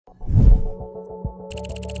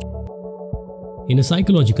In a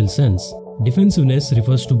psychological sense, defensiveness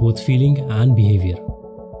refers to both feeling and behavior.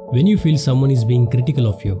 When you feel someone is being critical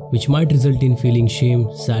of you, which might result in feeling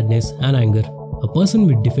shame, sadness, and anger, a person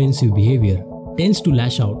with defensive behavior tends to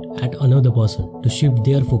lash out at another person to shift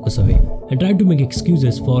their focus away and try to make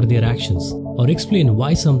excuses for their actions or explain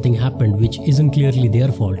why something happened which isn't clearly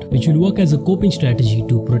their fault, which will work as a coping strategy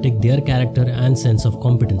to protect their character and sense of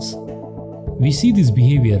competence. We see this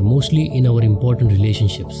behavior mostly in our important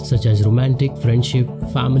relationships such as romantic, friendship,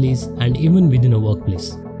 families, and even within a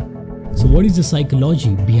workplace. So what is the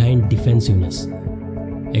psychology behind defensiveness?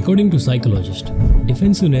 According to psychologists,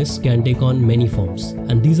 defensiveness can take on many forms,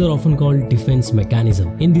 and these are often called defense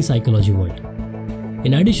mechanisms in the psychology world.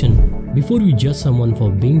 In addition, before we judge someone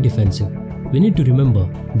for being defensive, we need to remember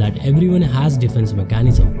that everyone has defense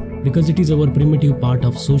mechanism because it is our primitive part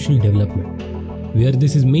of social development, where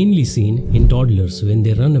this is mainly seen in toddlers when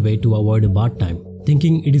they run away to avoid a bath time,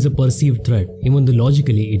 thinking it is a perceived threat even though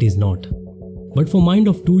logically it is not. But for mind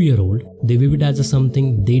of 2-year-old, they view it as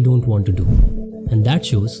something they don't want to do. And that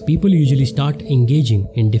shows people usually start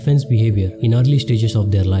engaging in defense behavior in early stages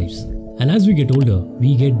of their lives. And as we get older,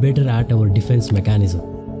 we get better at our defense mechanism.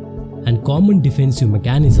 And common defensive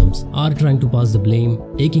mechanisms are trying to pass the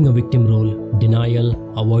blame, taking a victim role,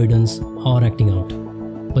 denial, avoidance, or acting out.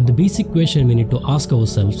 But the basic question we need to ask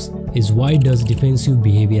ourselves is, why does defensive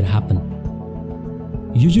behavior happen?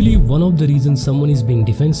 Usually, one of the reasons someone is being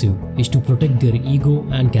defensive is to protect their ego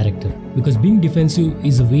and character, because being defensive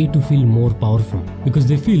is a way to feel more powerful, because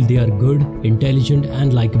they feel they are good, intelligent,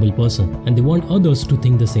 and likable person, and they want others to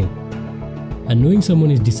think the same. And knowing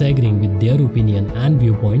someone is disagreeing with their opinion and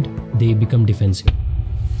viewpoint, they become defensive.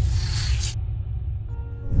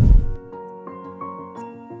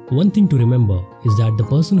 One thing to remember is that the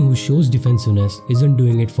person who shows defensiveness isn't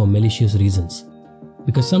doing it for malicious reasons,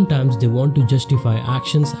 because sometimes they want to justify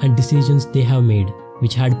actions and decisions they have made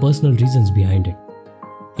which had personal reasons behind it.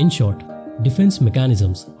 In short, defense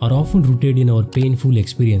mechanisms are often rooted in our painful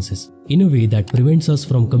experiences in a way that prevents us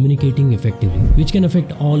from communicating effectively, which can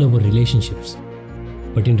affect all our relationships.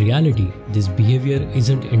 But in reality, this behavior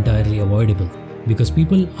isn't entirely avoidable, because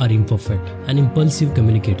people are imperfect and impulsive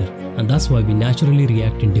communicators, and that's why we naturally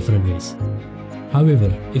react in different ways.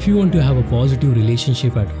 However, if you want to have a positive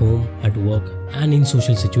relationship at home, at work, and in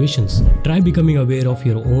social situations, try becoming aware of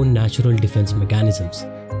your own natural defense mechanisms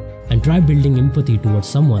and try building empathy towards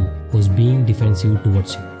someone who's being defensive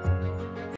towards you.